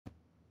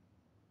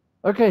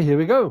Okay, here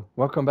we go.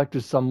 Welcome back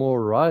to some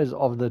more Rise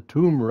of the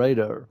Tomb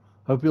Raider.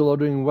 Hope you all are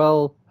doing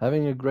well,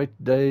 having a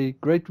great day,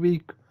 great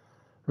week.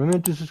 Remember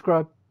to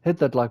subscribe, hit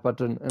that like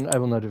button,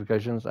 enable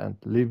notifications, and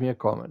leave me a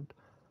comment.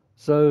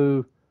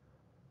 So,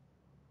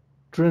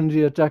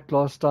 Trilogy attacked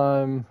last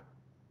time.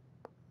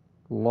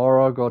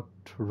 Laura got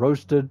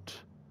roasted,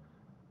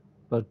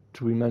 but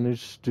we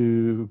managed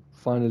to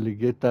finally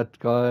get that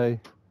guy.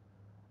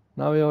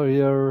 Now we are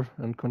here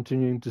and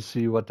continuing to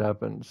see what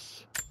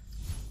happens.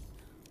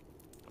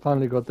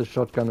 Finally got the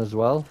shotgun as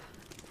well.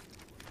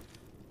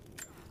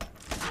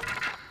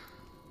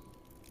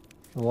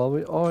 While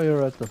we are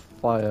here at the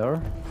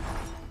fire,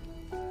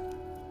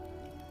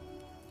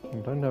 I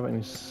don't have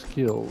any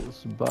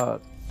skills,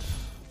 but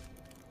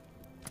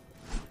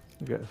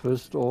okay,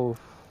 first off,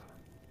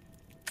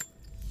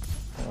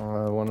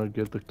 I want to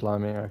get the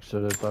climbing axe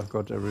so that I've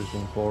got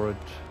everything for it.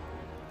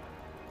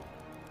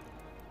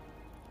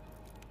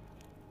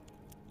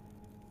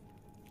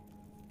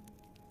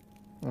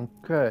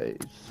 Okay,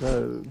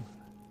 so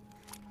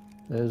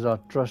there's our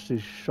trusty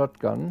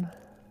shotgun.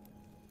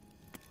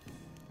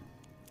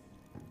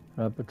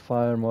 Rapid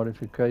fire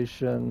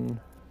modification.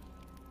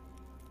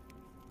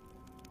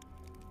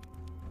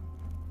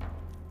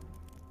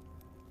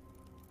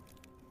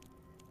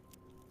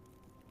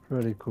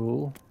 Pretty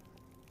cool.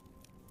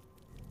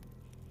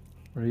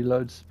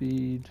 Reload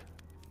speed.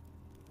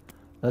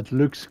 That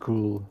looks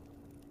cool.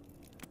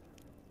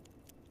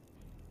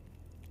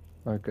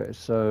 Okay,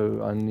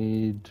 so I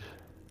need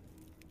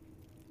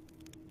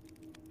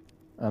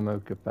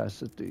ammo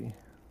capacity.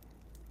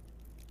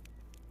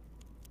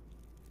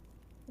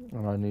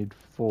 And I need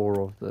 4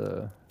 of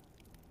the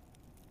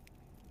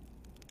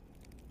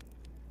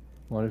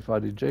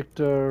modified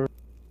ejector.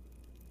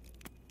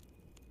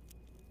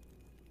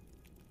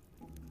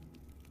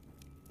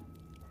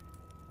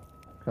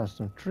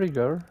 Custom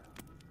trigger.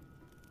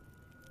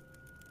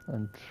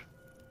 And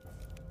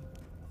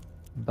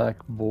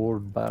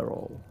backboard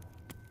barrel.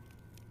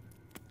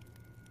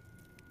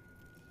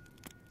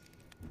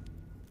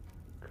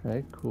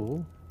 Okay,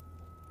 cool.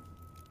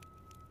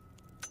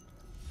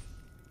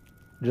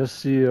 Just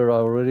see here, I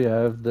already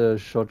have the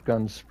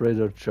shotgun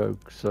spreader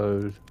choke,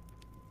 so...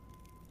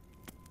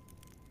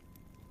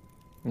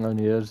 And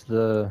here's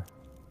the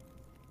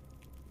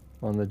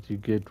one that you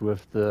get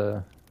with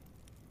the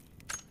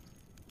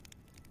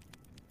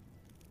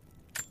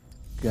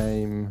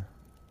game.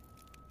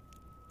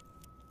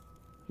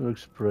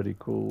 Looks pretty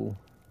cool,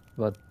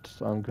 but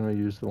I'm gonna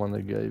use the one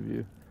they gave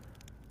you.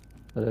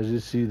 But as you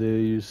see there,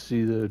 you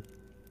see the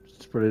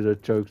spreader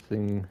choke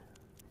thing.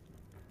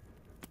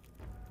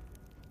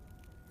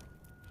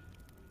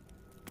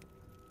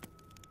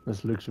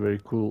 This looks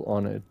very cool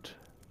on it.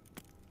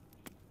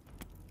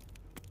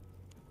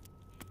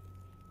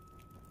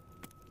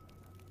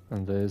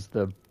 And there's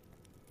the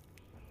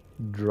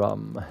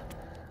drum.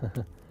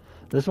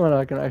 This one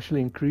I can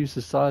actually increase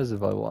the size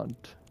if I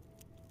want.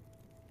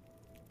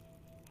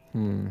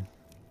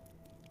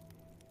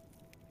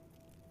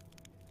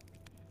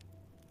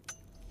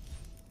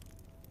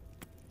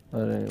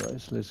 But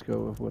anyways, let's go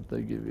with what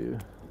they give you.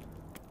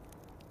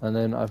 And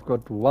then I've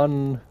got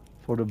 1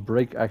 for the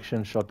break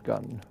action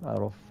shotgun out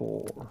of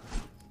 4.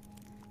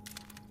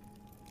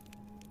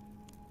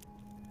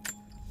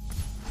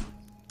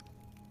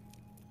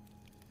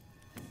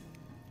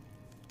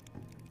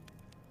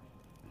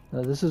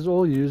 Now this is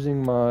all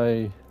using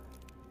my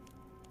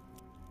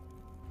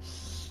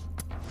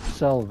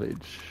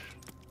salvage.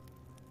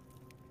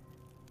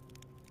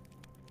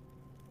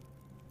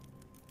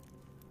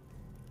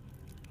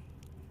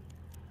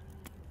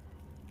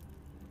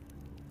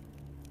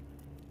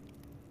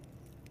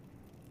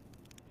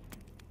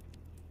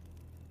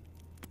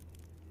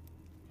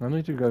 I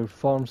need to go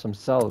farm some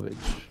salvage.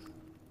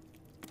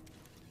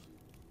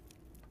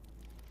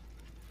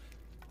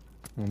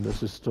 And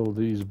this is still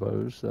these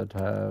bows that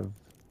have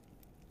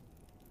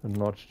a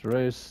notched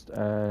rest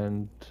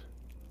and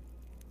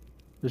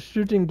the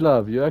shooting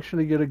glove. You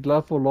actually get a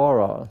glove for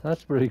Laura.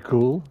 That's pretty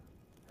cool.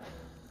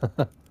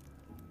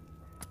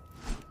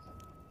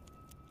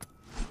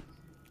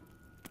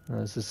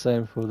 It's the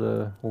same for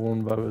the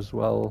horn bow as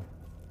well.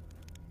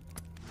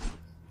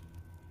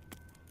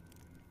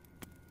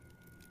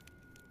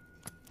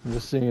 I'm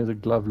just seeing if the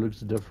glove looks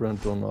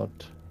different or not.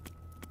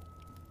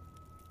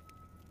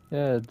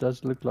 Yeah, it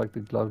does look like the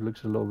glove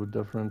looks a little bit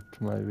different,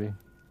 maybe.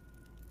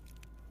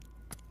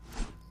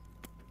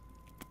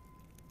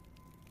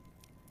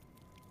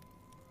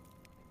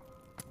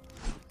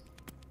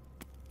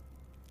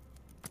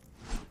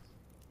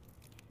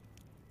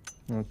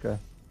 Okay.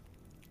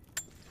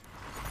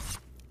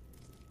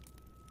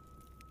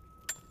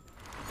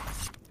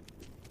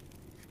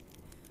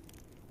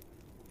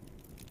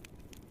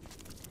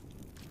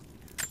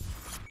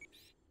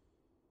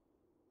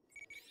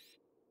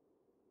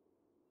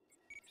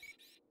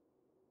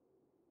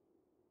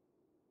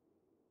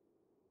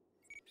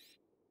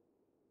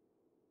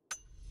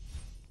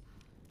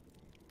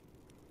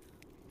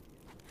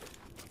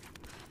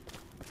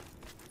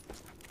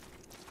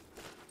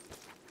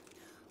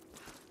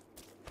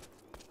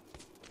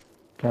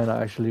 Can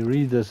I actually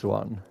read this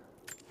one?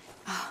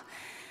 Oh,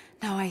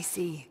 now I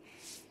see.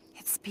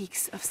 It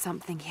speaks of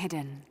something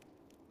hidden.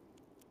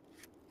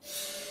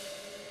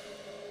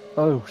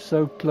 Oh,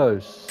 so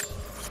close.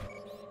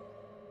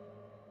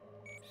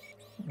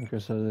 Okay,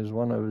 so there's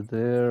one over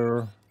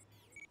there.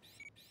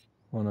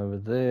 One over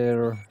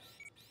there.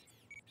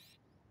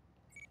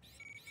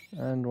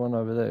 And one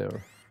over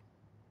there.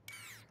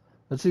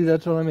 Let's see,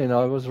 that's what I mean.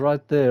 I was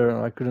right there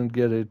and I couldn't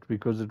get it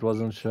because it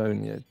wasn't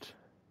shown yet.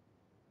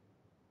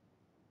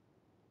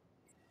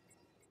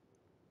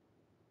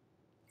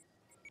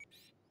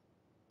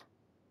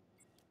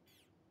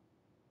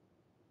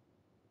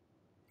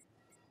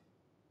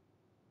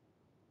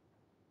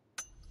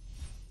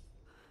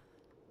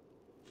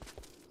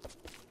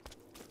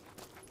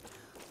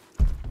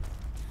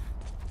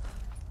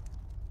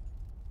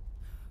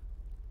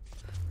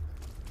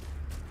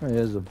 Oh,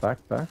 here's a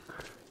backpack.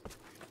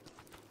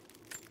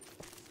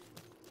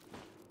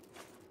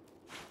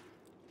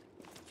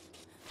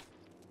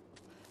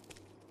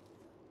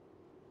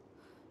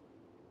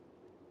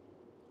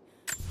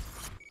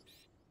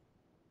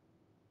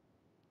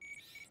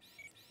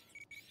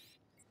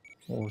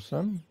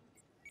 Awesome.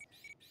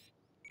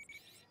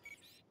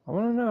 I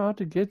want to know how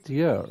to get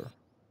here.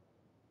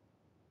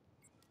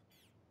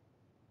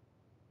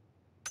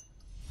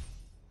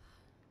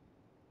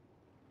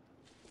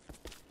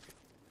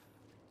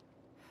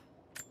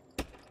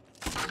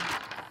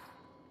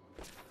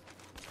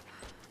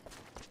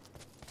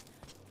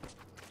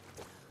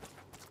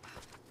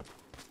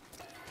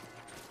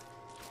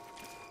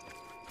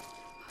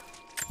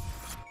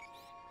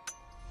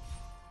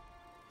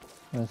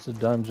 That's a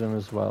dungeon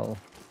as well.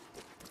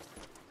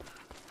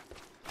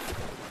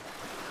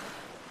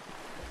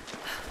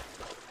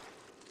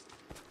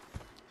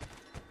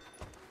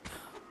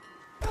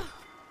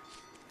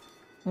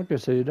 Okay,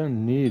 so you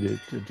don't need it,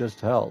 it just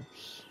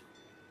helps.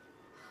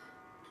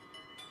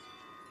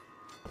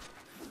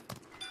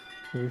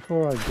 So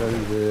before I go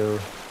there...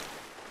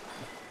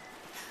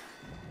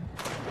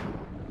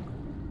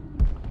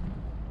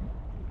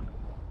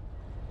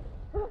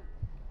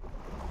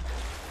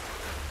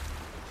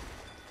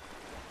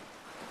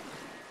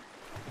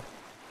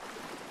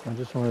 I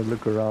just want to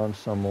look around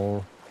some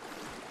more.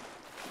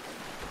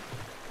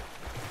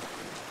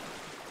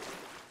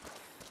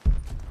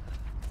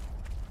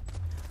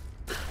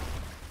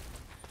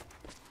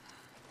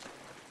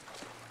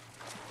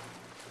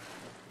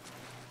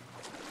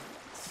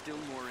 Still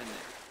more in there.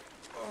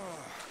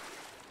 Oh,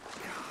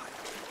 God.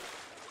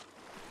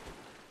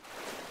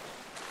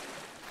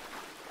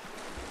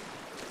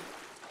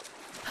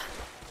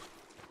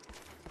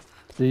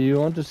 Do you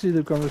want to see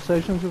the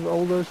conversations with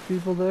all those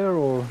people there,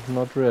 or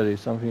not really?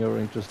 Something you're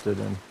interested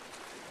in?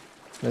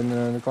 Let me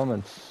know in the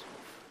comments.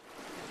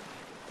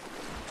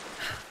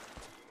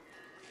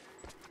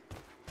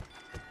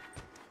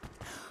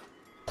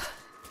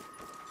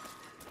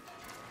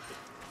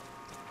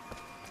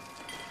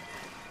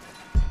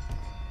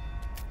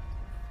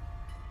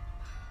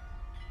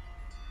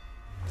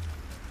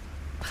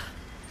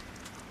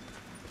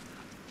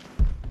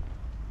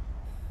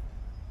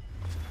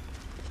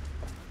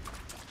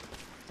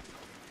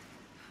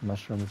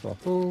 Mushrooms are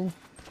full.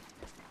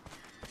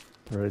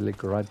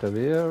 Relic right over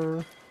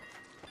here.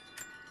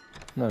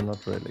 No,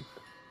 not relic.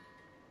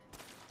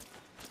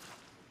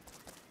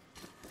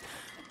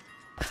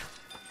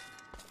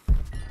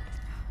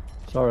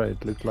 Sorry,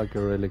 it looked like a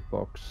relic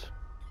box.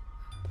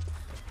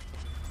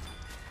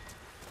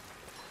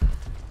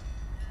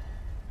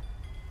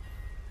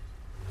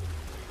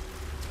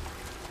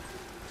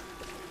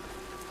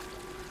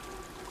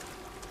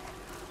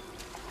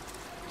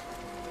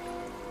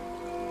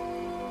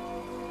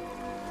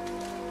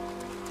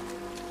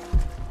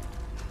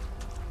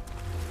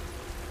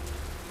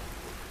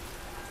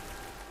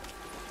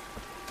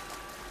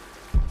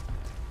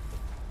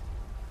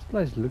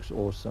 This place looks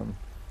awesome.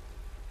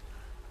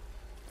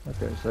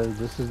 Okay, so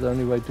this is the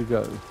only way to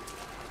go.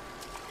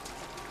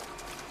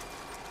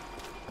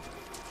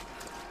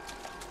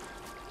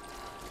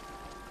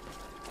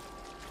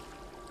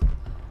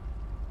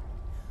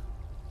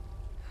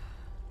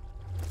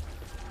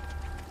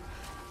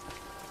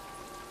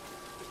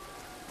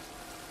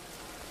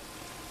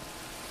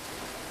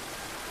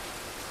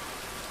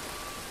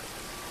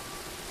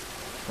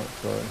 Oh,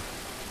 sorry.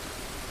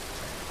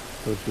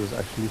 Thought she was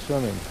actually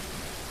swimming.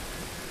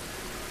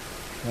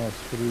 No, it's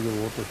through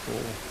the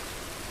waterfall.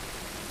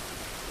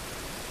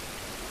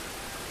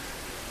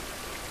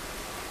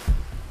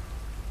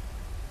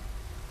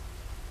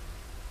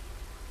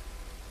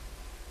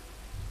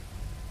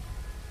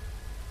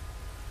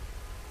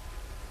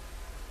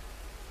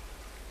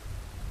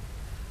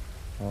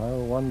 I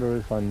wonder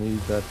if I need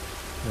that.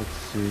 Let's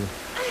see.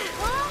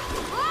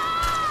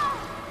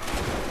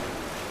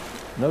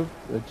 Nope,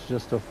 it's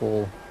just a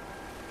fall.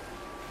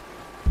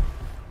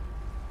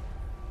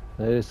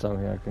 There is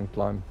something I can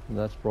climb.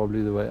 That's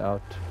probably the way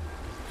out.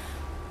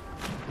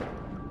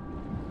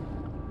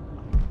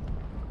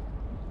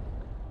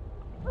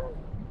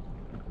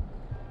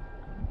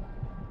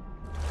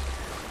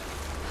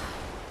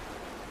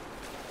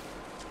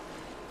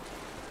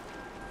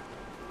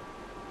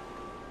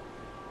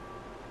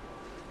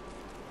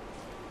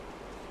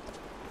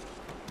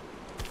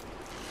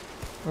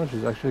 Oh,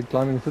 she's actually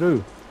climbing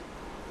through.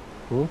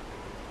 Cool.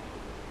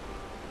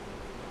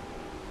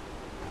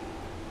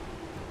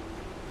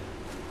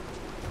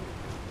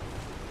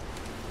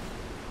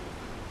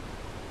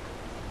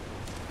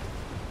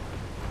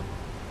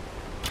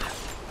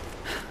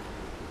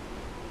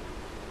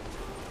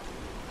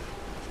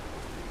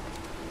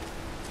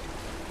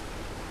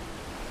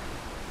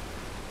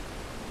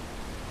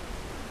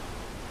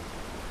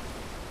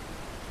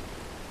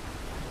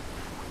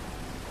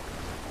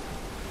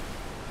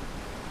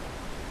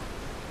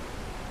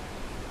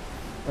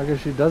 Okay,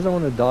 she doesn't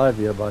want to dive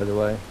here, by the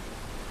way.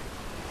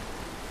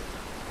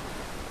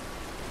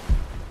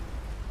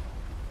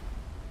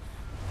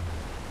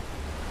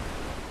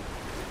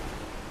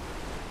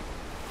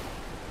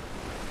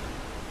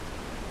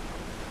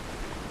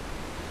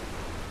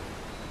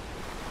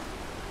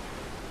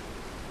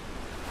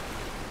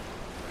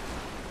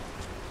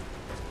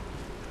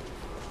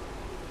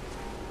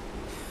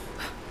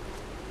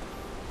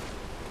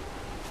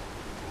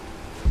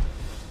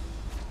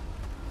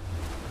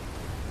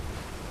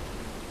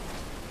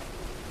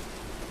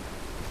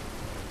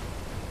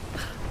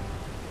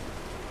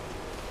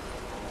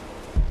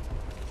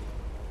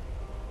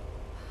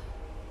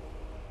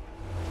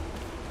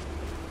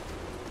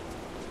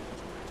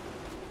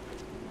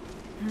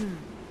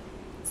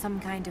 Some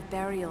kind of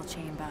burial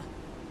chamber.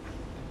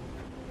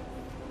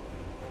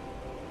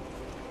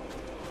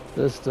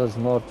 This does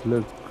not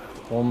look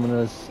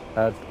ominous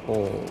at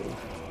all.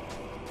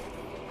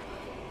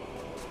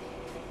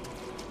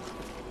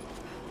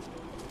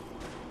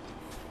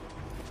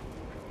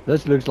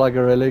 This looks like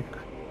a relic.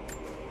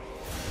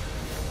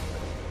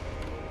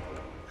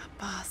 A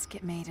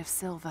basket made of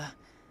silver.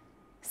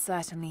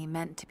 Certainly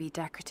meant to be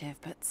decorative,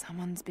 but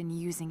someone's been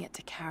using it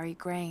to carry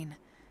grain.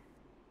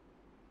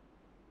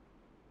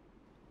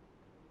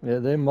 Yeah,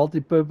 they're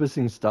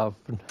multi-purposing stuff.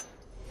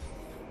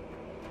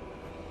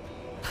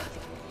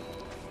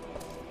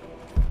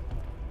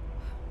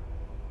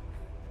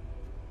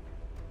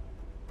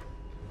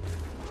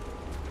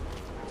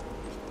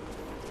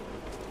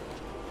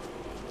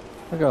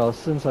 Okay, well,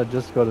 since I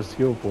just got a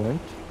skill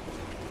point.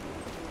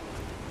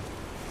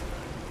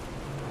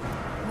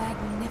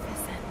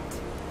 Magnificent.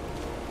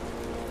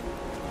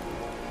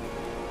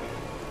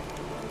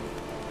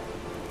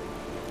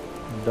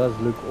 It does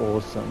look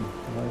awesome.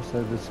 Like I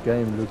said, this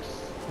game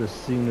looks, the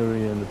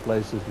scenery and the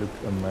places look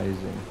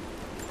amazing.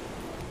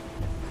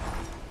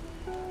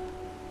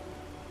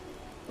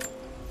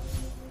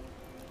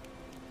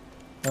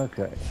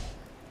 Okay.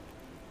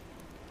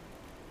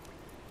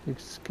 Thick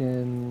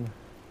skin.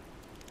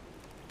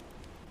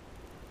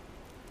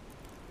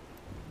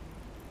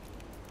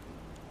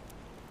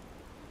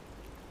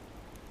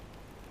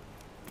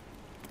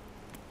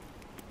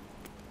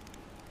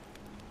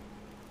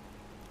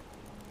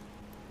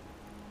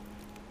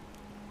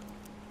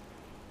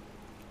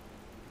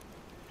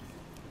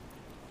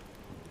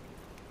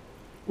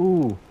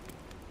 Ooh,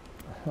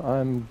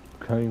 I'm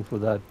going for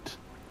that.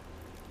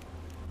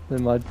 There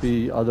might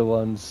be other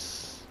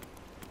ones.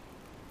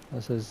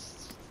 That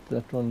says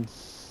that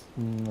one's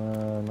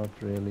not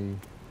really.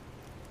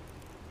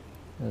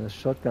 Yeah, the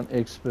shotgun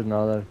expert.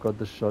 Now that I've got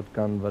the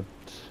shotgun, but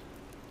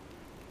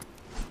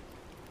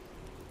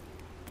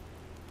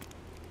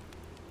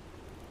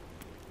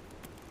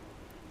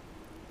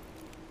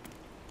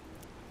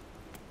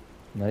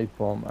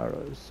napalm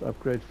arrows.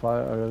 Upgrade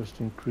fire arrows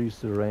to increase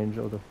the range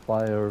of the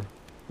fire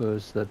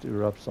burst that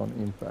erupts on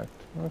impact.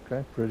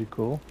 Okay, pretty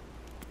cool.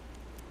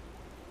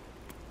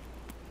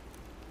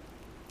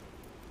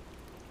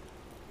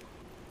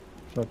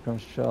 Shotgun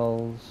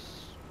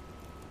shells.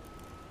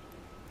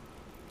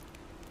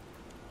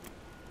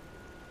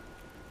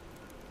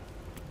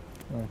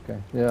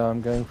 Okay, yeah,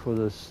 I'm going for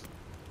this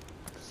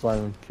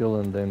silent kill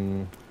and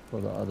then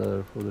for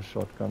the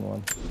shotgun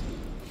one.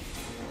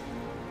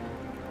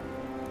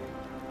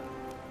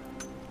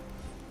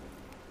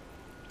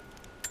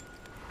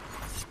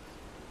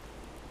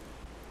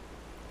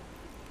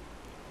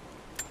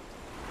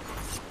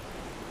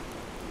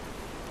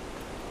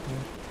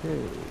 Okay.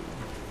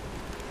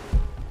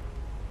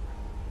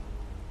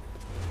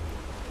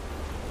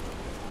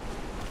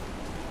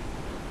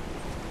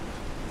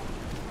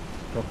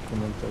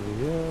 Document over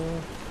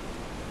here.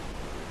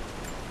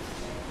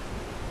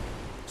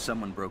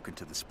 Someone broke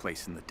into this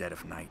place in the dead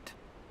of night.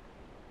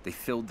 They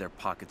filled their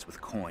pockets with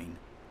coin,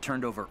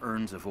 turned over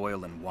urns of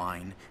oil and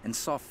wine, and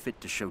saw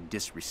fit to show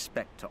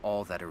disrespect to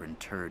all that are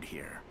interred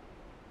here.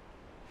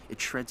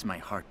 It shreds my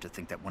heart to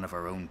think that one of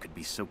our own could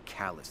be so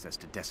callous as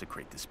to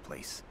desecrate this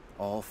place,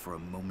 all for a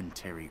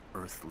momentary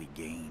earthly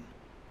gain.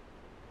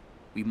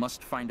 We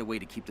must find a way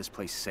to keep this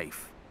place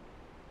safe,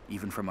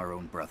 even from our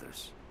own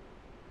brothers.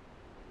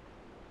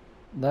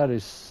 That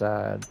is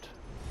sad.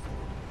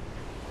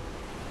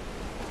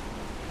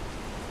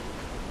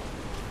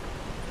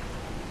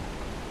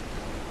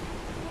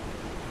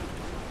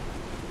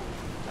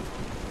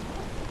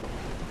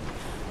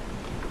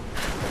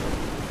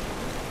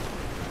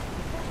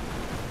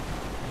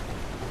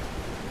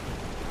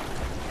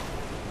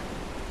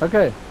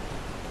 Okay.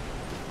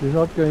 Do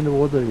not go in the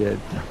water yet.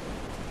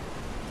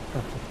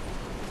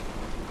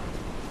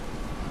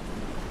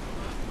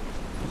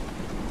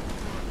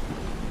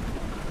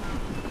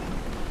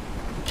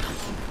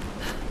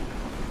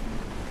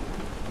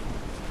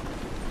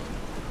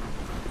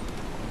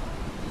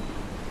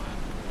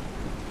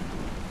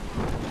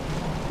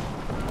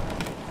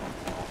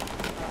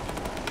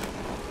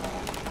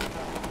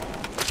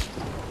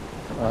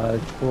 I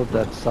thought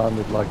that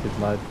sounded like it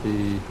might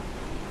be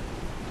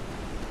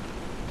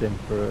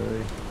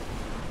temporary.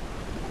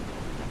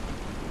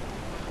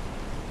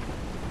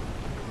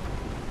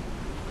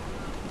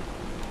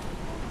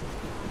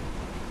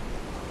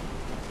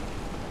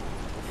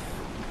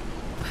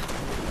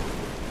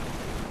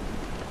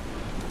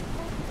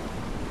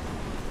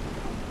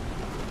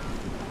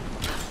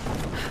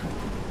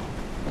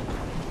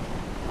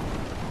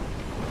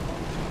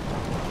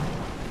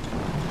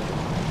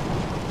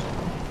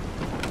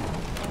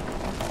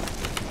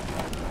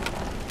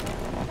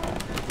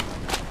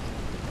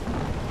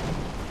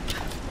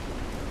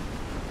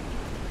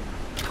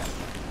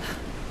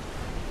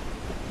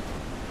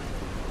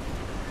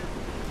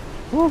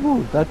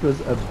 Woohoo! That was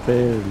a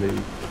barely.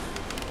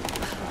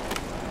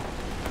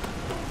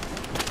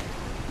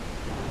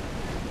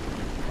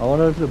 I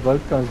wonder if the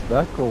boat comes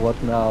back or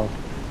what now.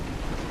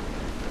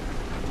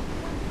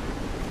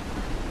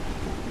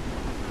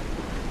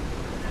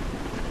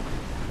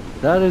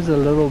 That is a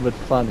little bit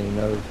funny,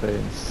 no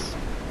offense.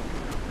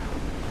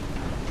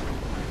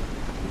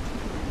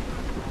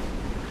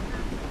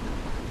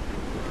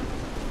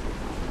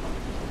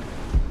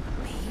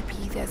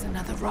 Maybe there's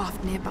another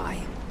raft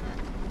nearby.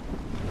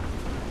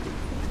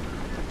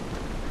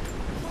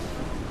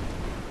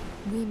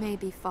 We may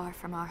be far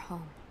from our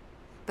home,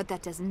 but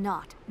that does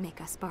not make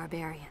us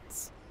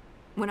barbarians.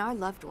 When our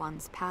loved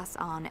ones pass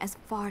on, as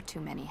far too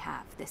many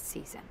have this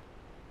season,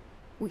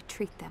 we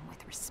treat them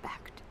with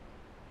respect.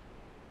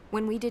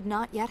 When we did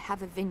not yet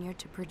have a vineyard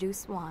to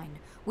produce wine,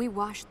 we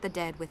washed the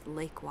dead with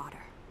lake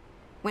water.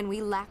 When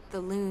we lacked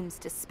the looms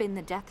to spin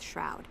the death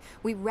shroud,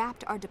 we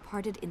wrapped our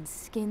departed in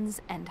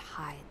skins and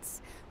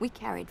hides. We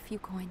carried few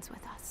coins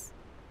with us.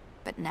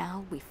 But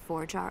now we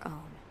forge our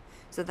own,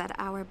 so that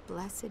our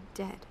blessed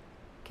dead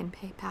can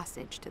pay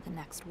passage to the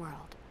next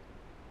world.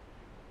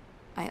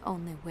 I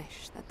only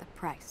wish that the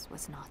price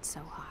was not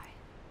so high.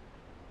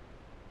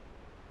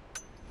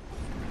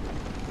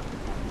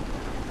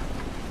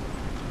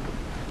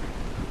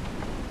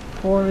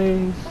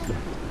 Coins.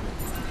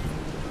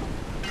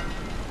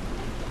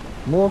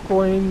 More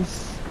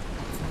coins.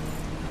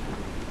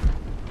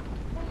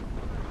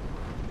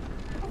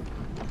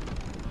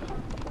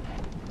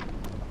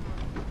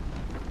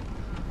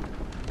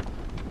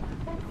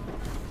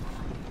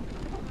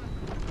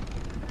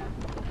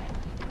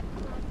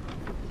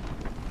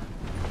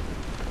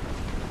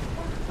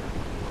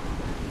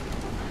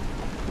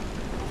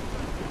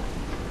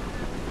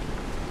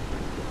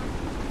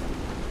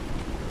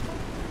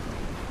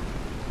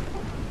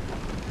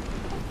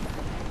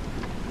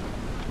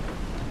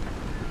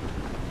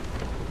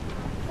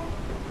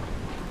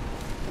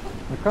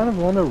 I kind of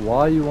wonder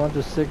why you want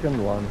a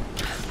second one.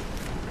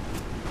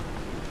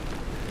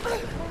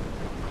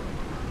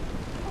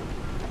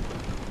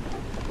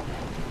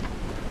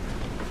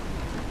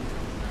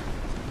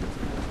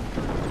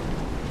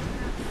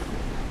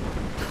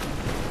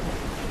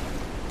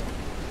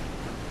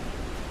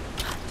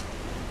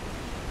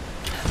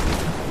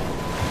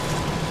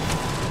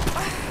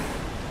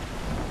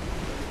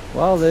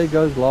 Well, there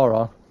goes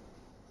Laura.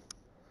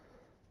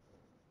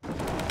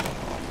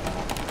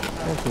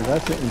 Okay,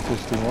 that's an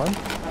interesting one.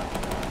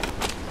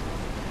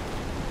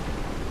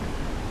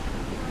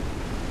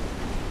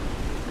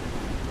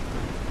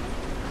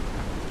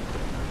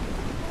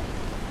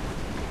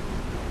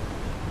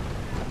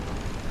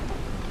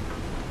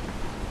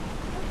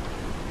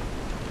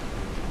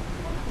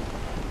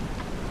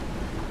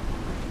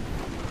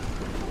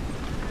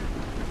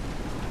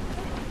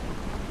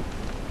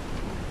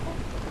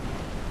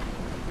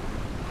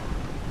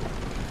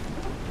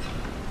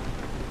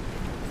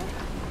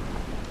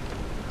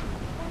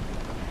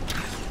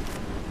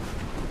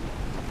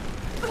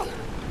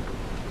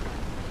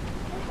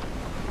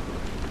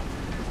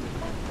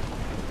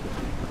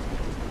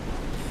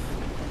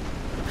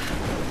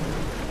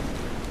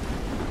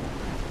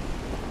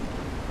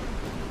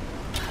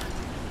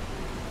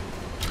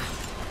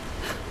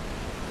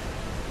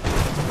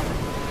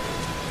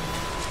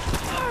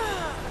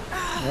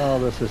 Oh,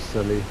 this is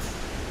silly.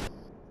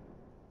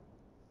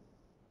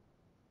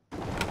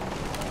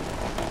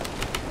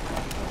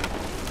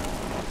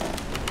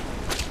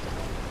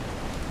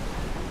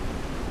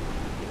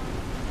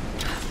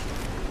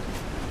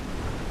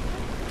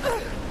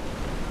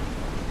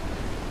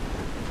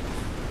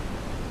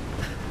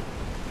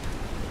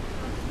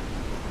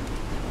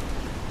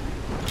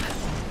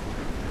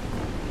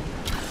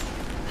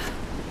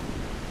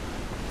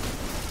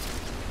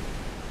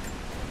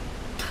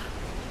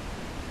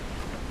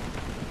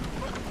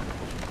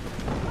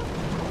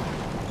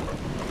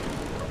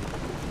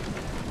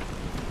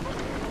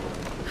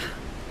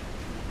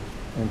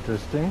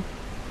 Interesting.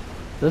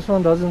 This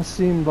one doesn't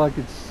seem like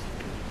it's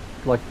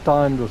like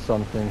timed or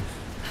something.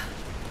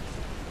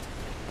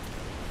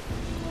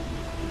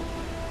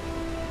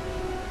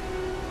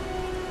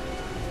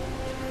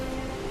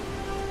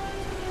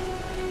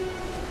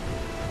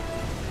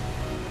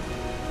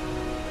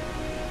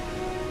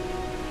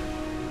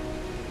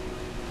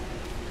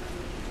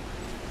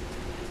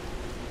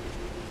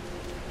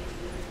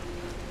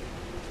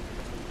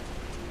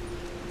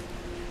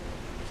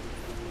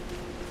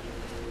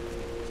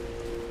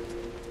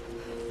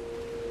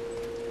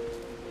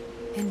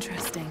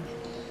 Interesting.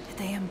 Did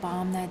they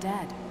embalm their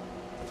dead?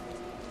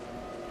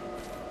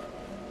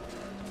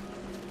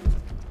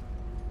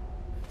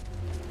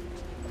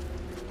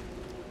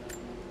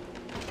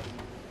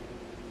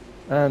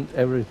 And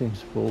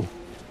everything's full.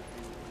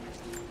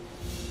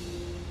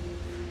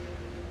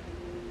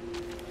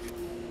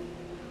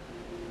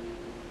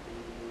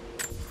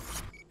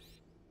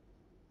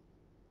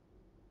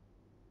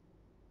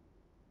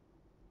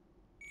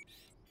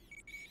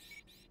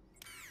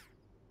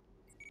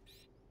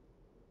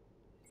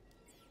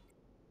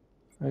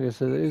 Okay,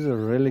 so there is a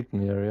relic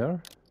near here.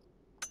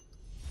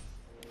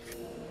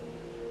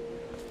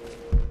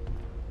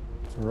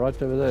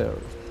 Right over there.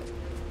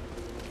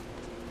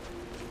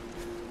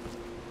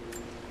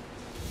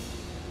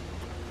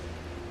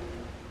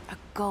 A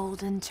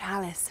golden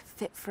chalice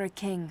fit for a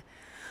king.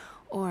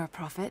 Or a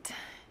prophet.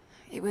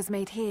 It was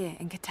made here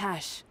in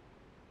Catacomb.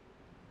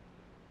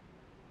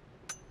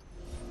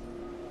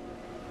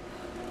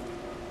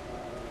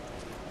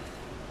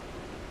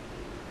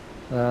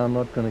 I'm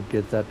not going to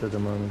get that at the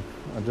moment.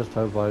 I just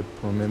hope I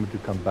remember to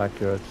come back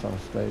here at some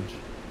stage.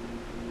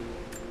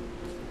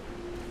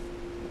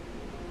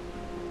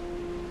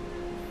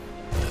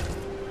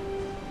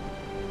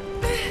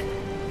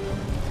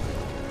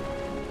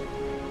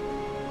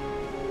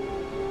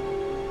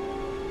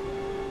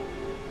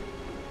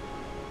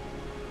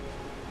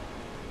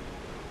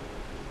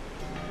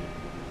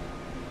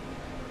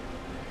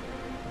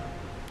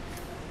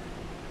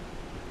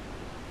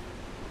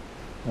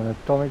 And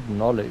atomic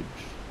knowledge.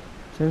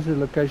 Sense the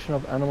location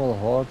of animal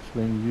hearts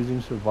when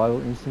using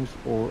survival instincts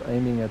or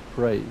aiming at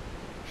prey.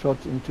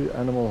 Shots into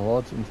animal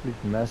hearts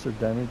inflict massive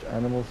damage.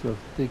 Animals with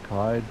thick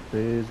hide,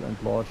 bears and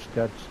large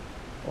cats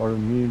are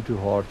immune to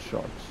heart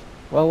shots.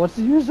 Well, what's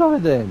the use of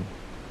it then?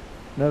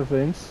 No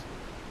offense.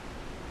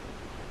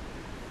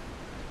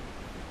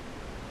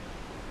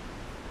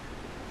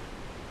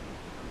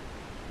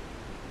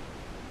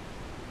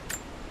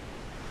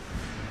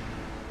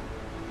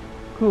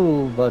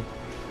 Cool, but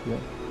yeah.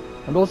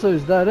 And also,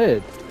 is that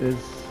it?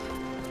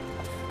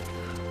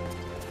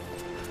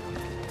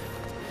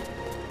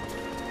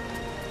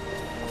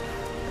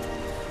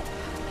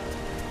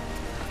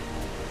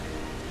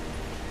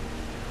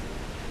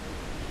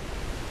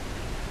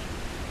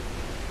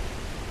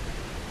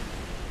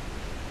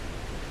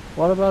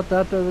 What about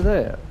that over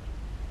there?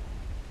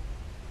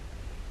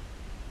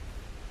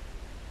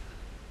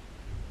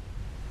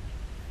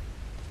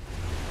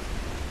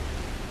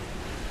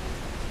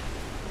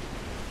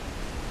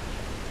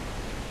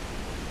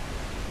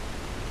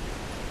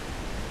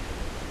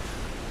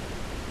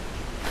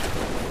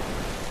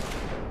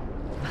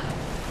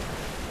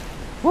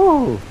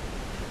 Whoa!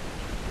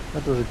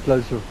 That was a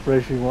close,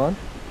 refreshing one.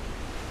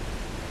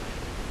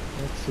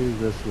 Let's see if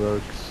this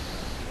works.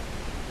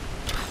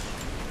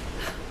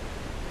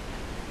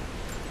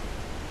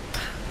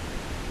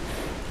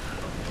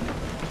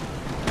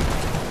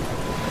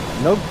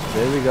 Nope,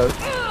 there we go.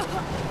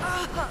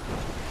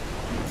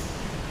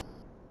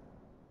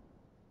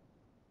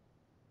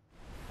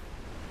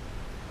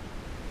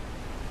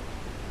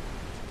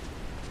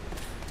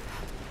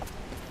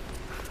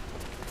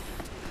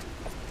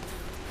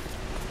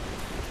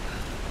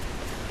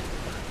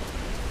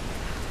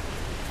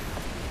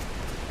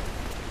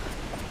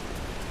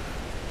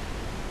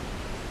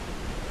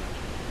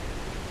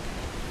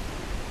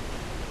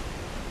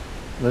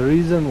 The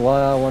reason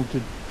why I want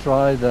to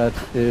try that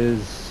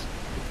is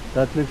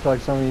that looks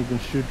like something you can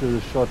shoot with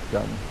a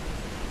shotgun.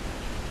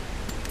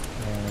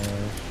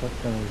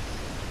 Shotgun is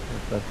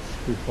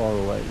that's too far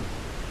away.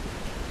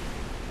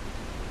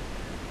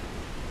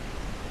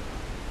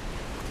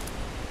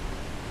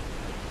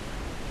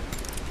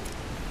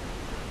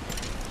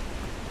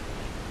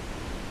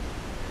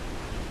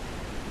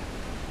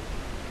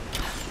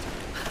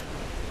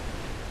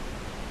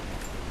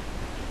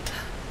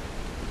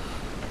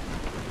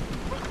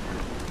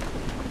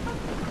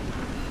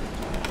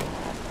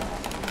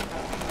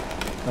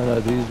 Oh no,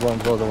 these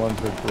ones are the ones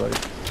that break.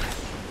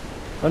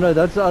 Oh no,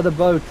 that's the other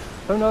boat.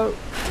 Oh no.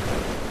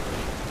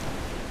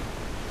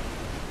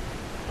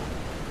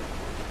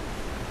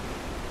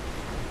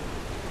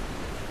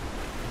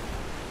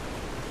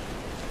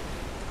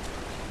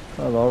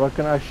 Oh Lord, I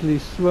can actually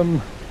swim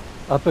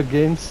up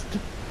against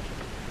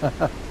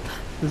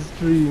the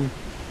stream.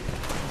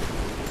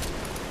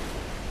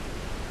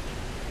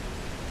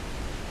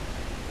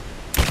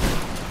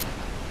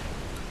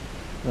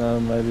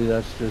 Maybe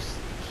that's just...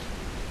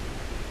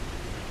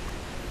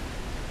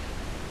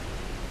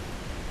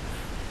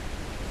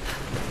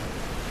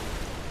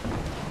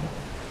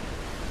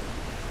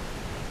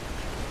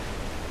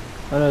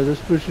 Oh no, this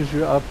pushes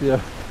you up here.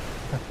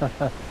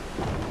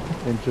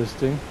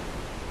 Interesting.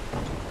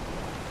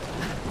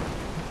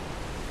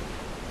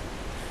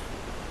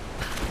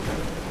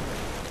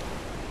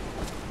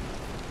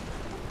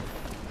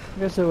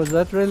 Okay, so was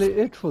that really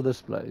it for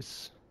this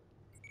place?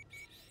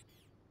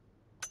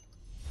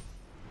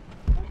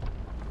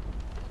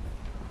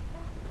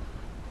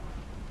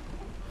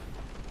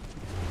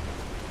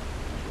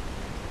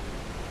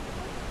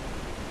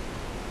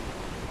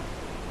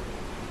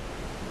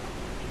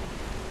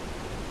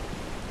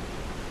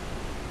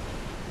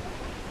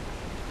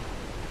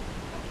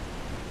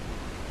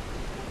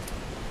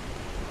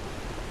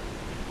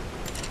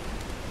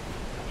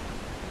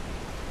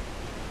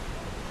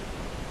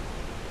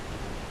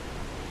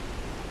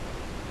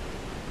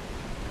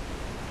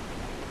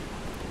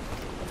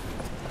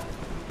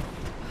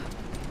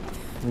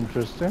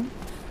 Interesting.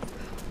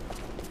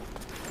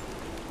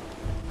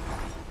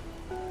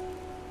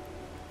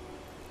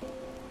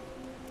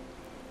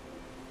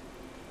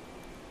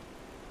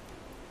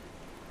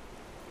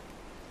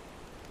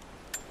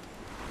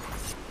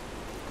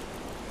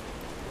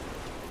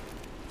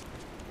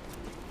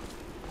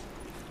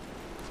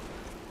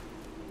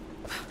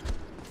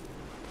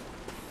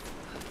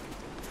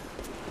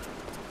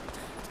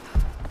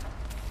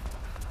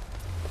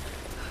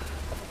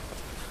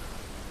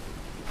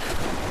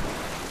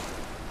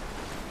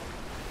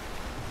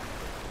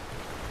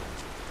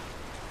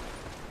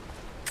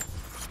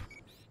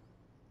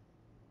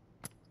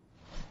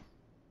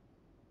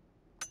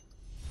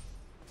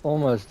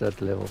 Almost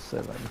at level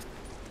 7.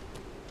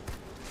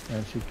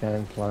 And she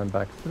can climb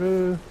back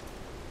through.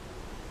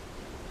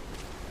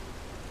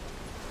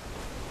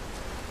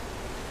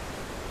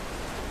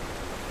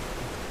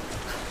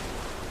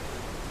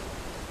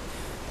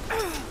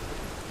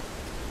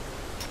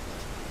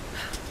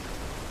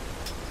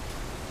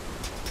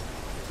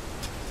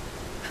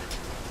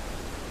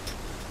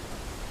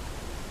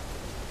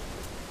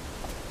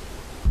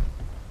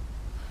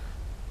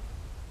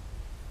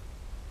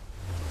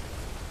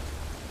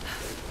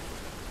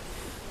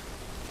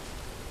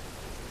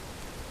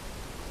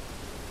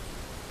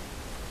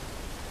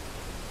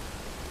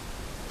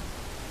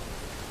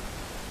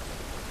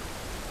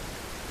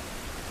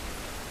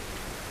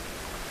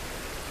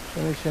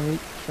 Shimmy, shimmy,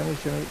 shimmy,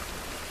 shimmy.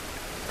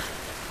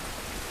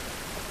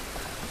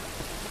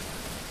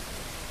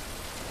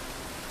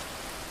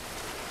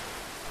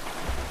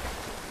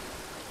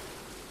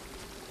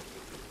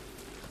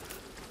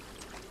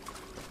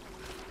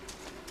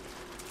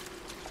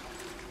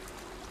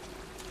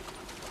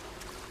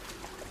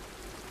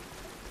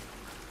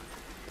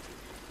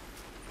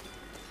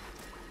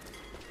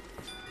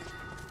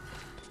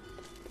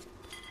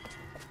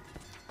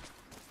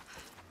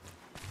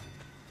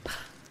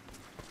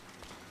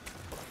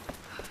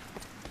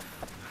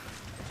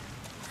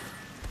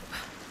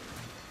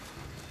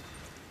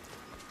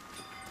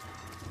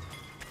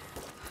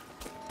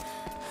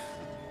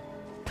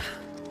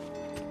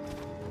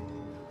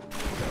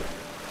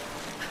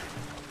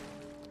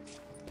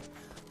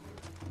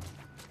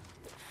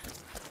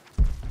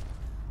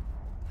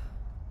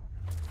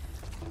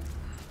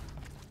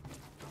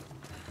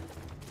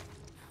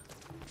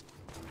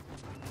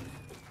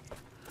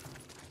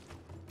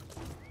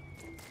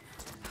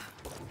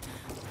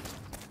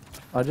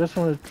 I just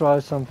want to try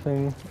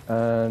something,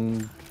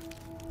 and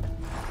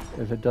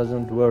if it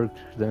doesn't work,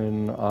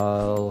 then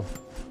I'll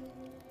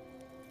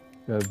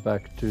go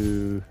back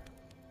to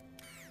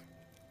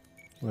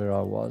where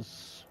I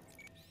was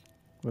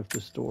with the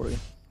story.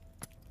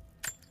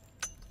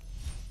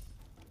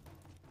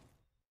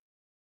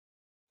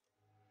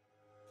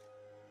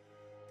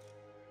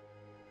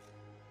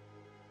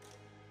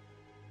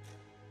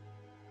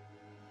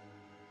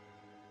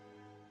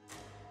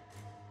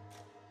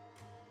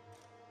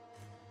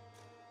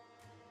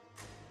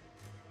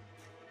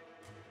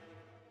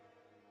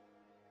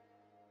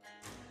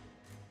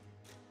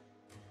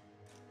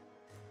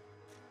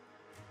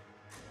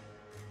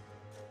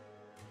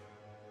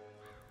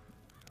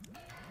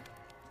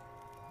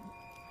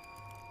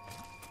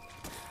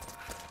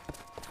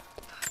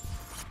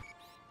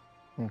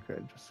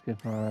 Okay, just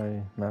get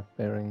my map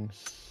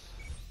bearings.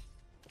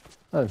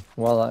 Oh,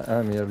 while I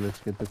am here, let's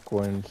get the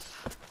coins.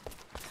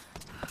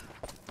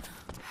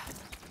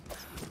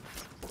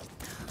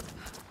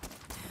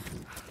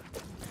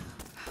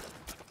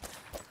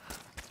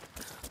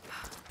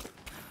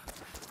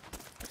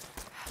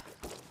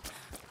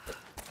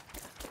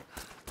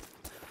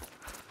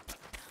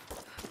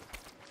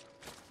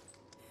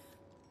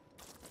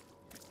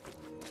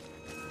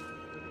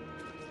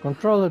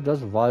 Controller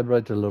does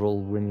vibrate a little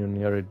when you're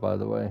near it, by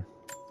the way.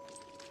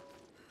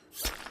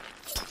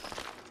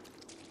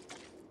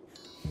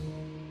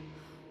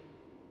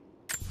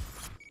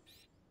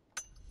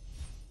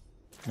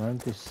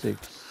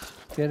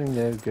 $96. Getting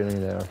there, getting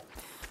there.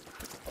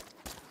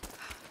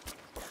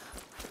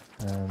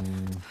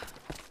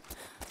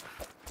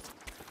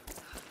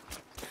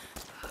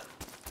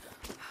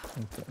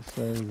 Okay,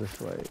 so this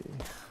way.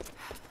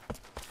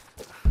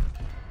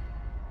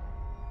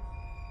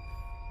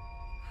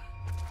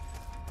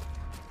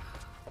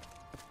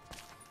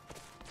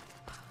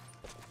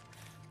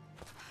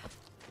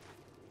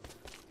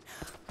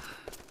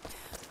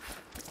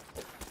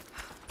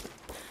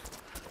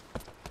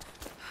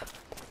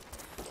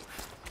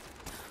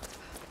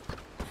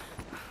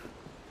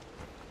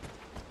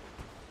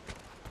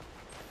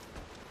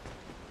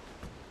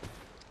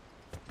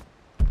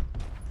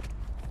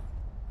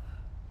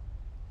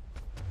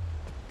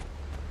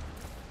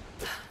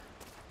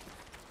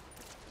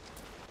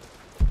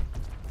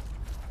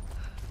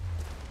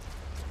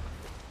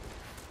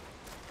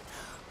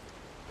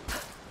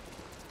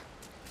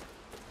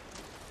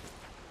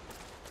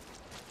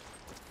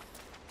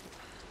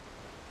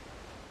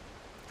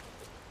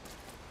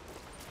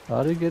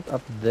 How do you get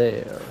up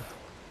there?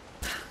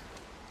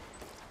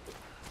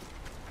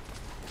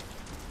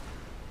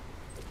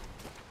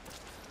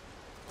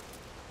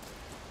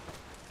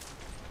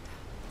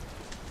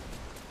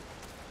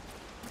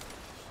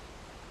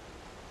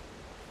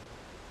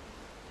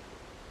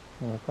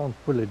 I can't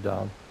pull it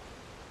down.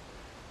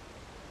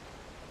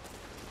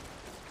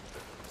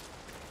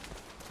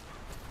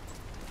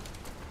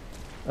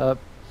 Up,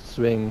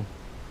 swing.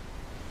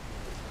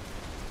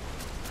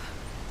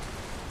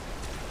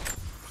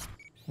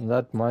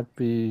 That might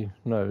be...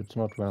 no, it's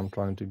not where I'm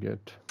trying to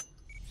get.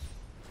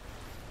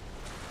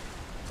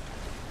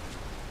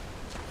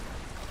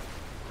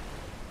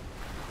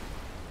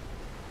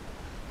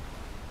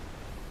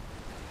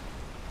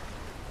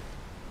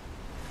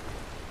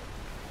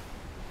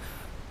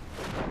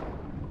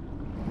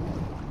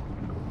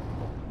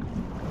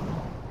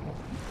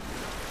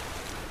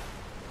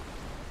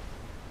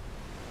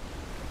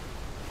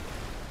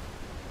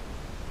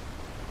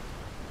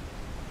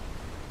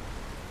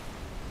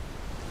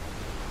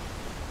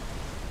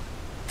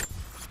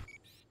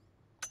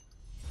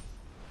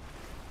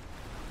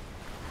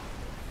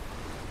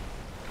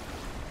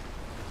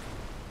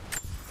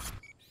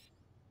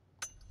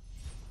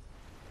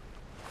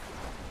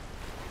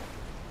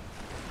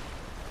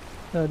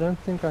 I don't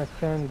think I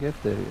can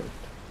get there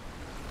yet.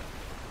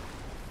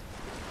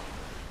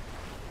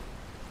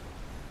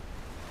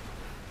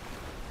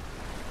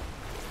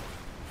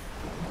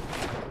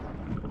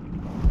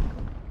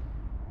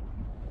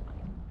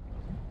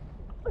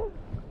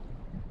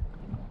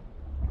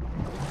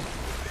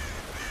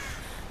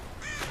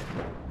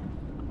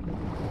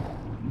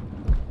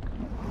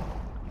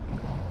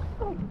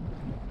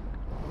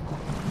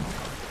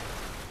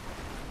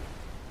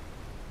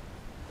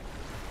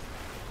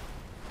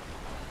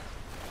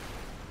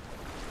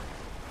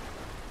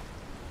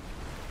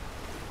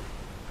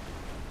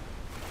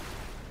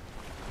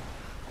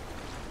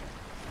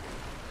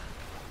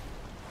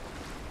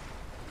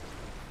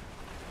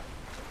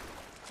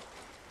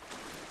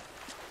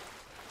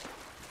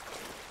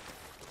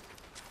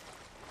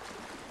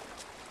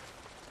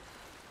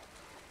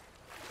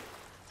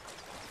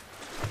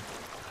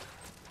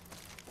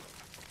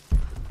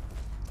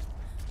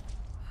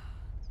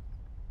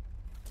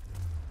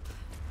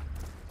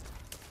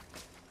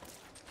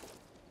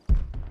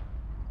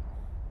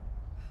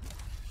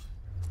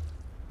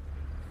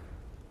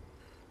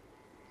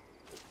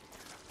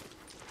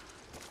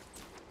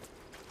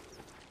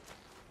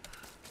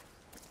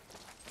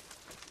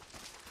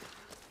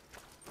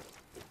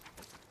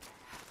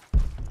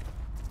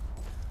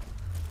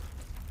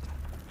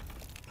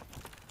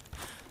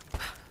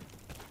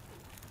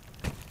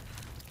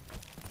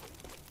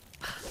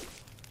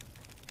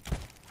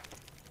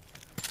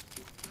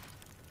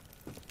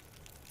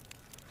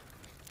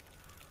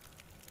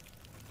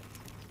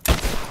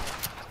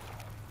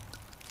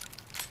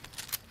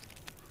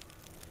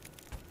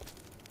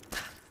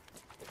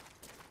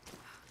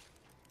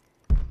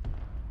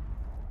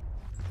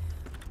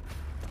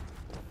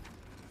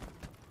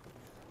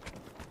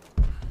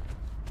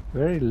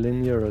 Very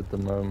linear at the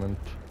moment.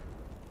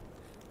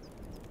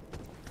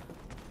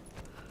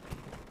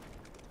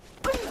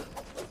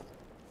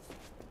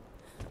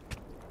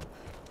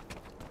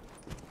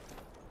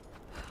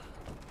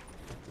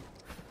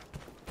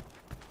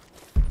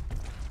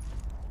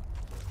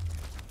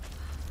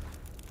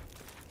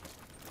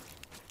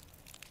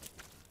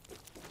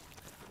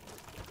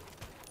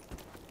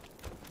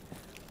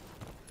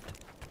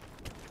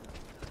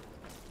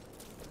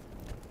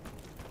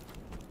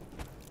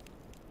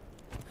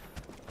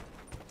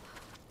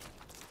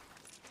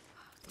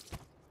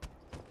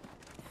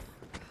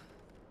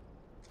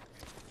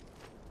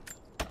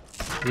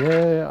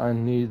 Yeah, I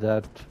need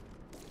that.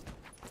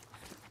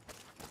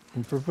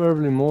 And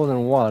preferably more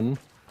than one.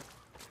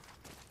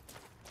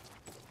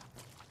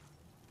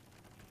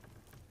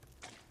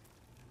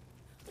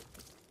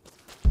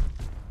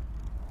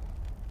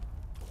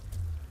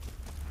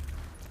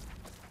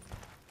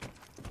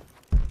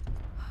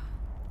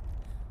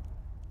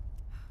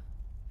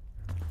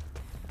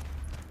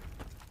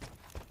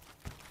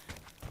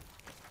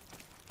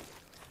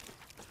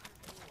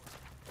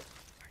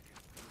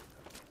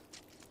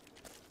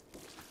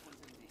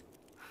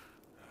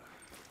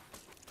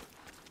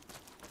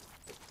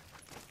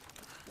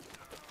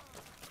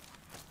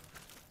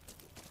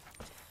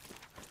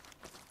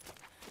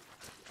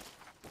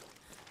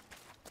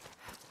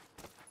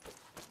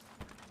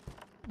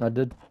 I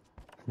did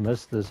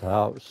miss this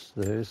house.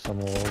 There's some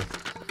more.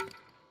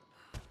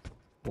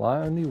 Why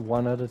only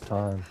one at a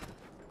time?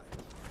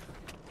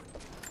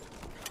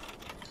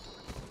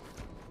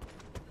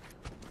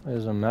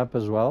 There's a map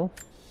as well.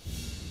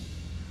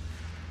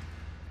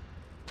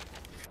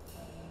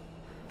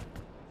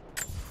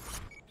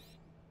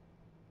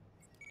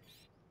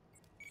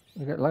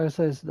 Okay, like I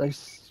said, they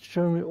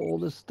show me all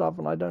this stuff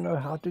and I don't know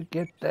how to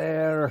get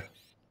there.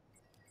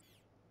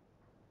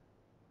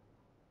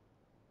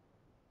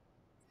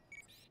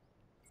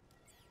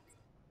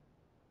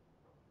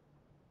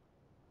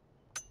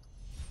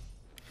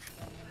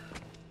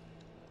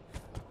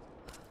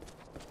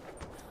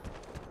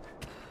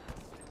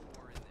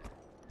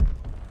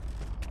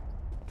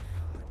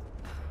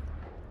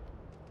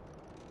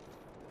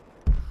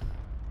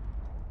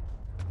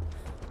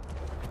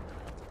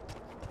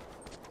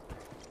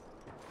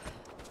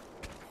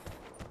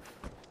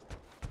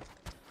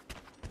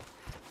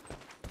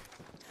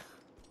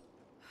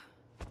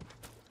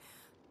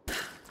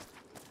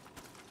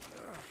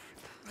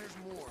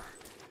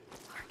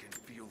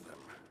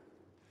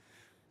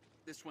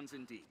 This one's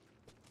in deep.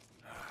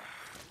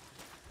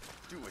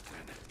 Do it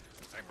then.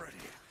 I'm ready.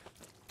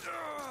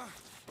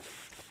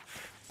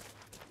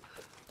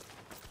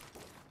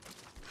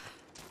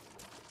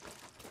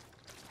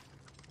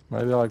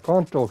 Maybe I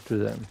can't talk to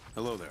them.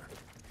 Hello there.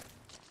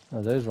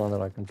 Oh, there's one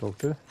that I can talk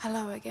to.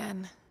 Hello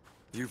again.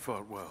 You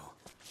fought well.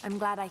 I'm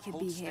glad I could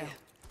Hold be still. here.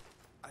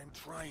 I'm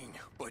trying,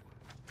 but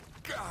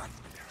God,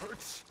 it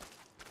hurts.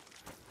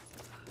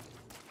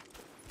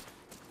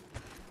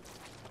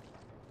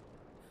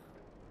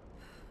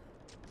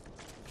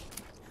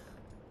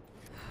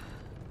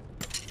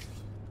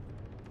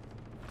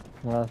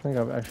 Well, I think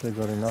I've actually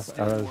got enough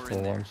Still arrows more for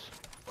in there. once.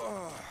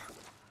 Oh,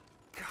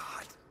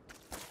 God.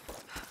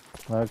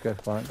 Okay,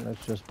 fine.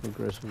 Let's just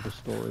progress with the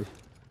story.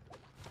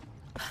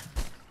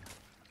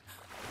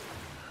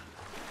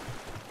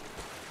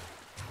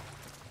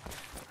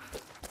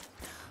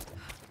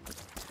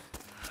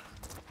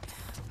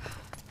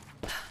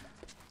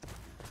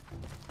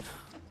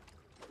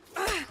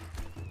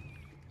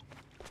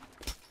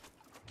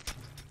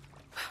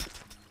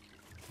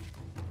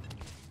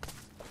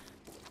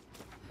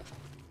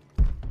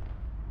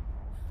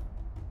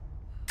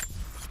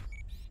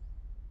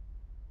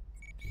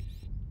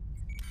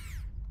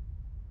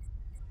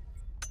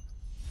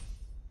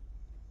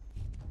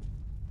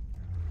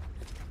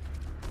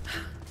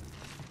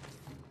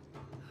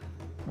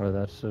 Oh,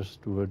 that's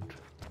just wood.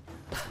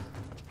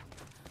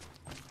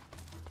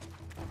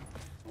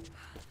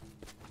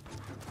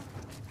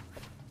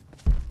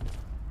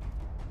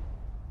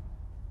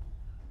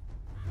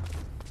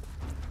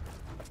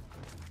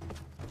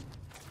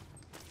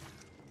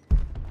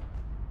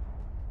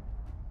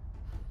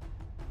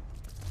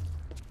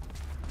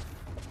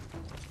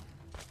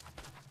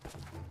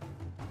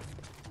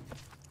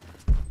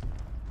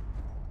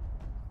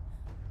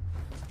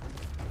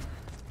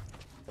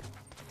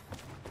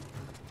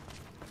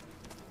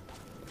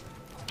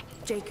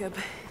 Jacob,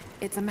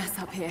 it's a mess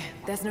up here.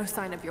 There's no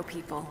sign of your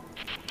people.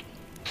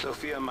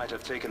 Sophia might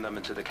have taken them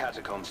into the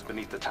catacombs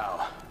beneath the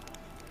tower.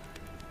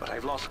 But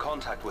I've lost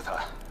contact with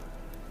her.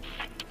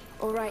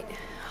 All right,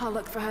 I'll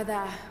look for her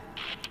there.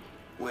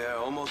 We're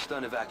almost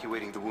done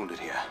evacuating the wounded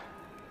here.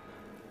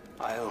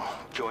 I'll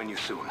join you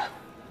soon.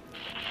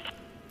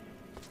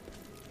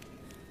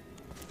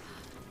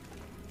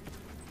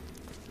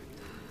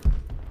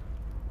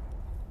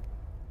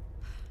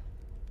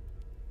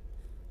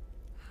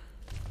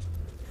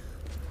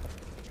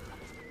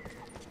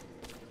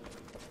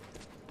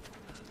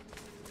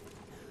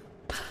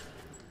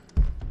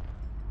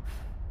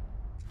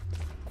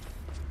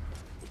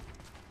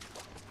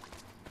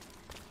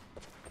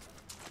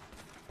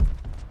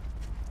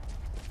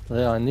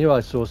 Yeah, I knew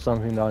I saw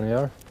something down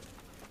here.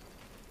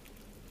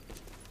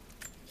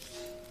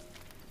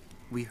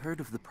 We heard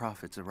of the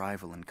Prophet's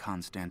arrival in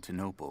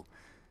Constantinople,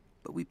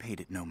 but we paid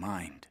it no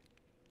mind.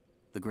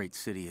 The great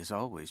city has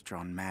always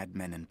drawn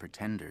madmen and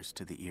pretenders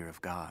to the ear of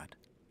God.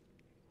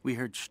 We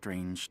heard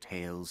strange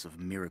tales of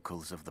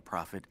miracles of the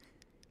Prophet,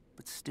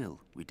 but still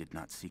we did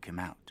not seek him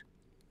out.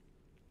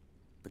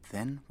 But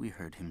then we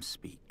heard him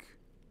speak,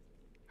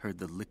 heard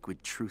the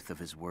liquid truth of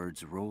his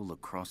words roll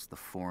across the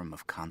forum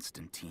of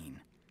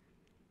Constantine.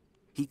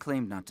 He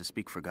claimed not to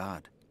speak for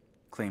God,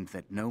 claimed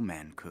that no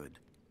man could.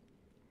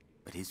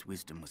 But his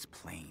wisdom was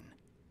plain,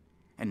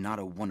 and not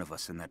a one of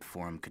us in that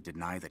forum could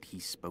deny that he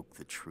spoke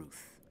the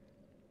truth.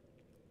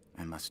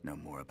 I must know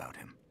more about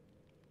him.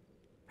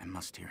 I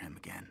must hear him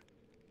again.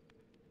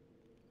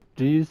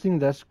 Do you think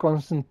that's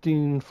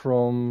Constantine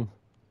from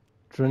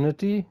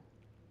Trinity?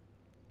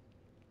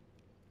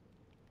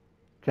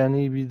 Can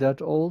he be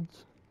that old?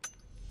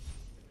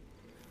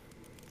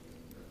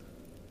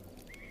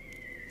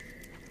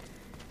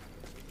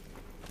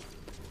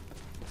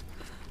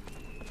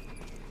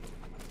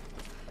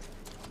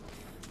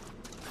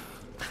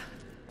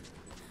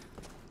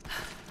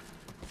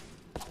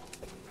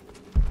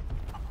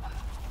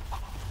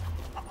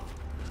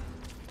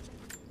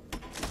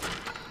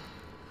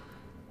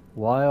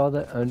 Why are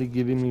they only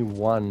giving me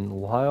one?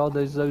 Why are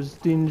they so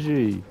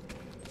stingy?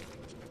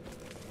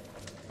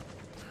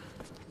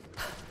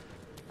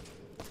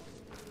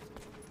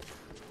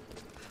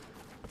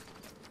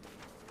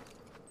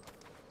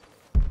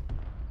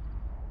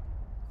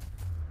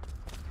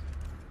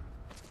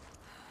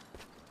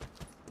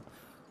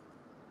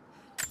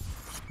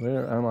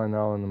 Where am I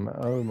now in the map?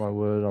 Oh my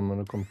word, I'm on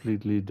a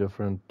completely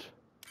different...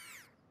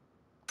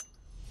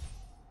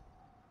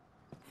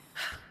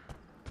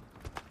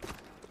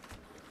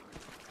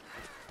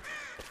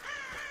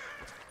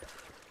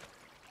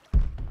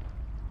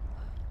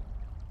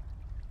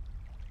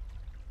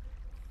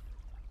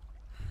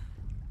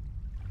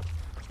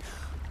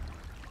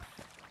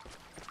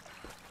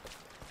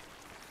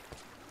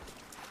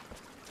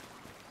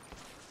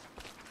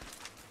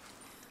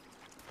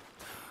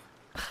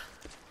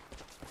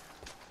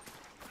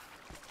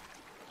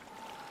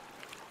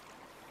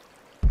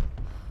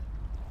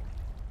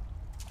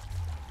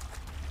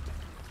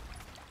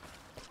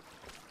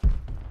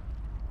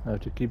 I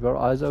have to keep our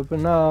eyes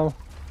open now.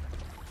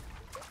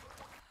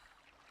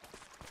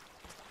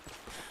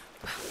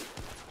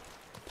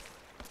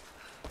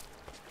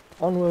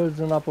 Onwards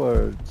and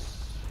upwards.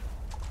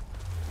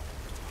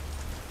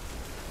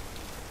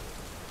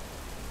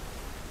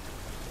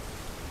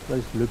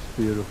 Place looks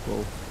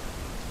beautiful.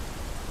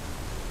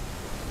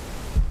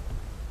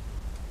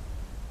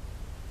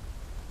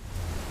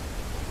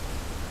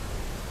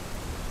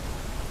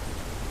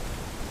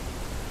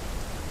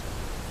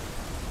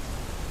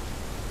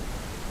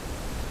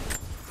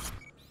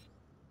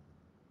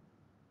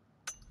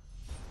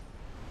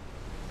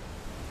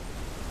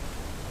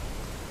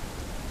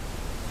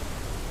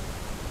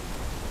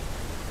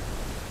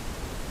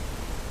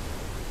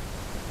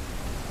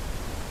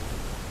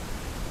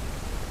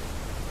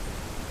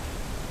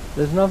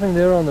 There's nothing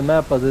there on the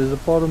map, but there's a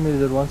part of me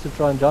that wants to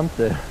try and jump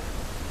there.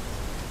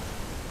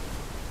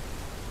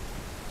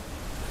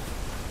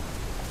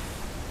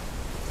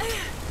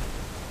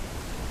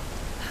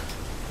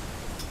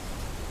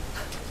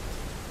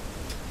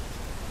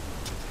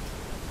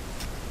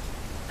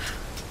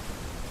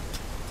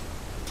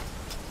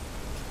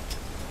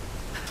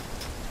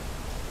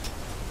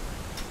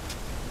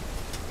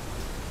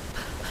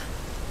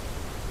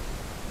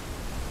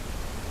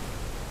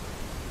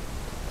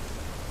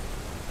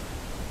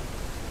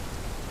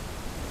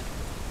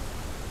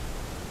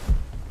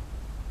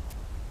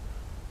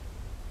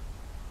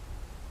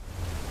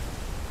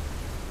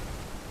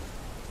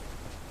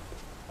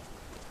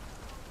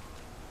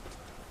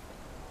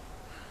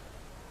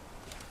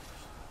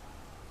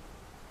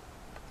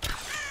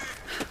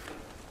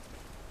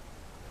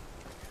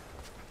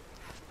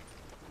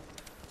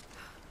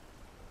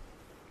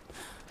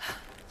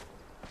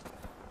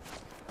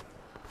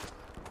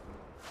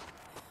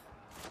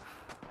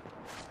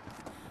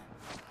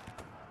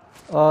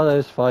 Oh,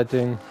 there's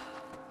fighting.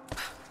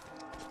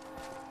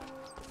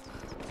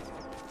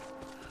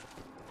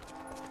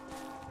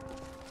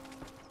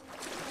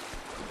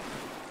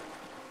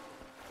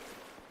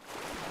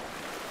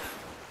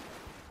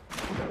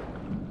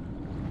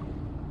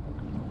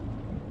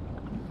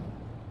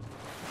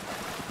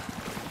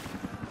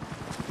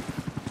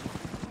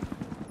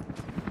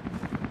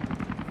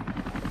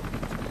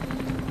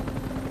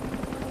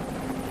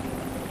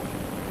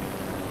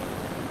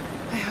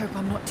 I hope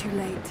I'm not too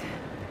late.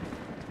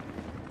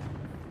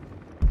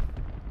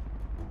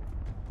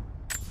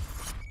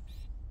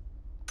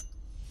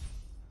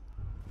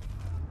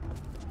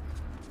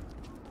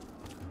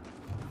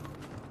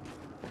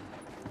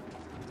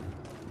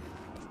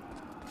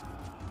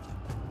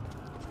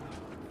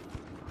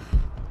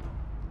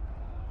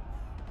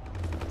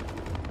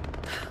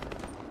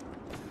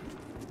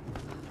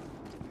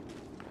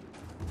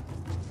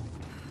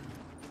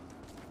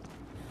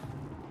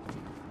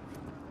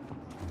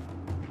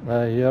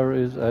 Here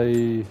is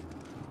a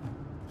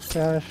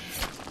cache.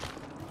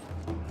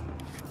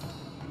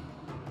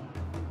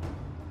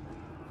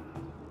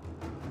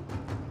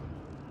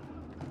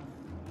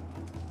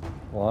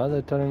 Why are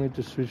they telling me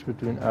to switch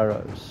between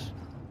arrows?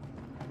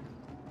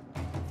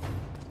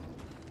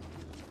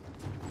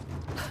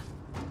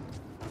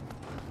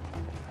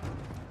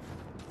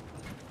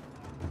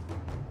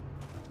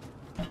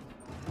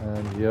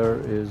 And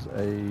here is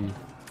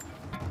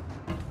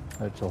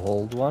it's a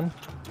hold one.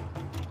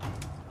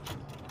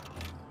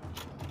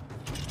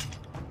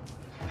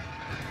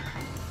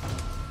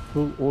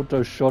 Full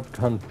auto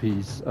shotgun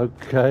piece,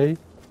 okay.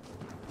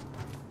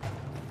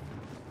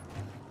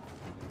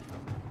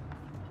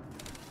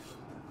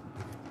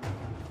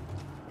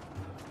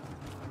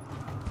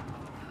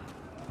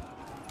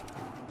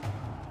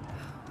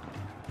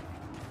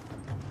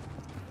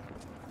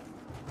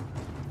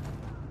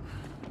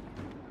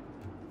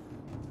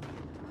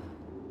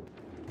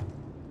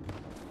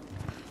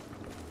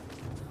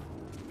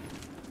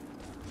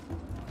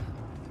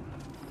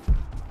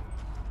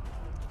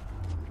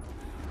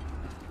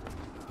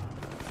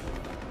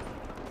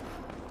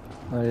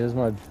 Here's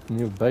my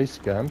new base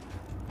camp.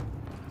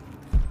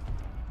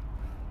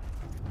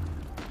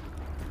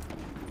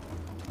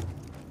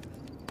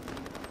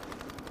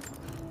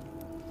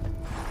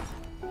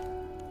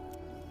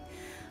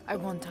 I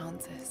want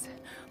answers,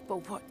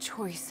 but what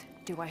choice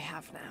do I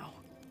have now?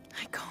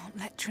 I can't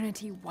let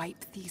Trinity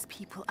wipe these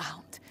people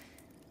out.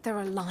 There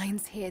are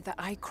lines here that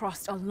I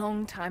crossed a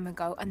long time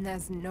ago, and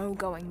there's no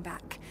going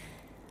back.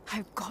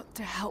 I've got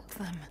to help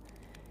them.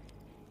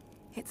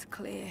 It's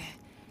clear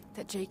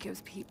that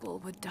Jacob's people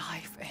would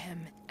die for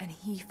him, and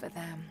he for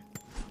them.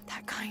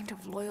 That kind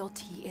of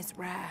loyalty is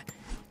rare,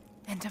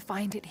 and to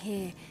find it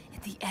here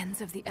at the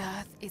ends of the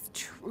earth is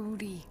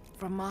truly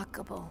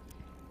remarkable.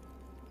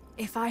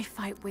 If I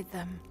fight with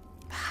them,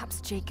 perhaps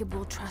Jacob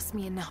will trust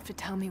me enough to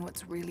tell me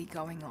what's really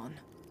going on.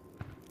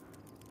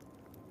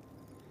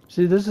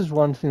 See, this is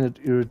one thing that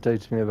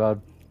irritates me about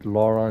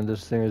Lara and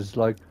this thing is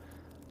like,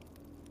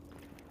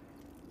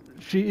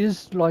 she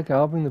is like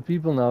helping the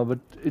people now, but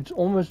it's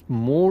almost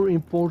more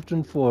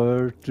important for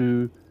her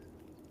to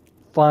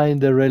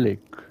find the relic.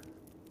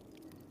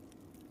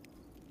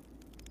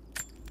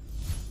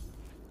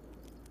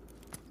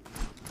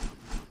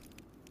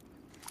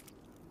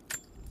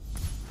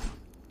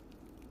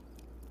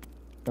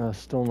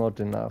 Still not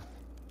enough.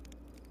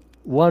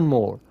 One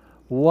more.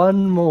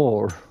 One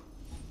more.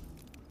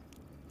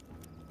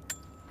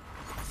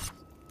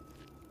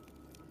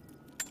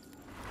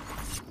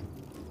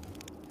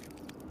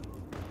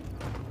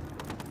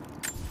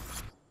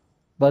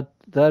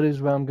 that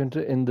is where I'm going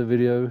to end the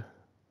video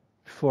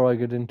before I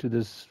get into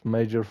this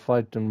major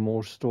fight and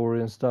more story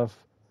and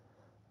stuff.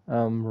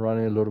 I'm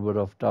running a little bit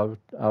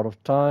out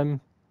of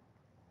time.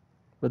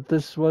 But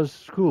this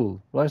was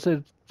cool. Like I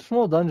said,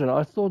 small dungeon.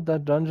 I thought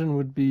that dungeon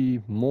would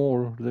be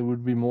more, there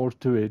would be more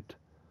to it.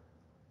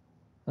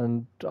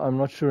 And I'm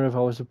not sure if I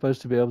was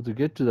supposed to be able to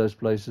get to those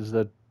places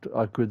that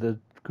I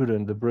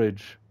couldn't, the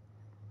bridge.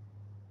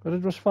 But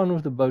it was fun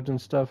with the boat and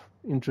stuff,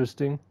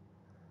 interesting.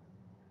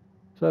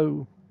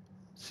 So,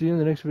 see you in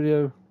the next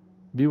video.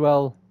 Be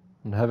well,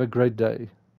 and have a great day.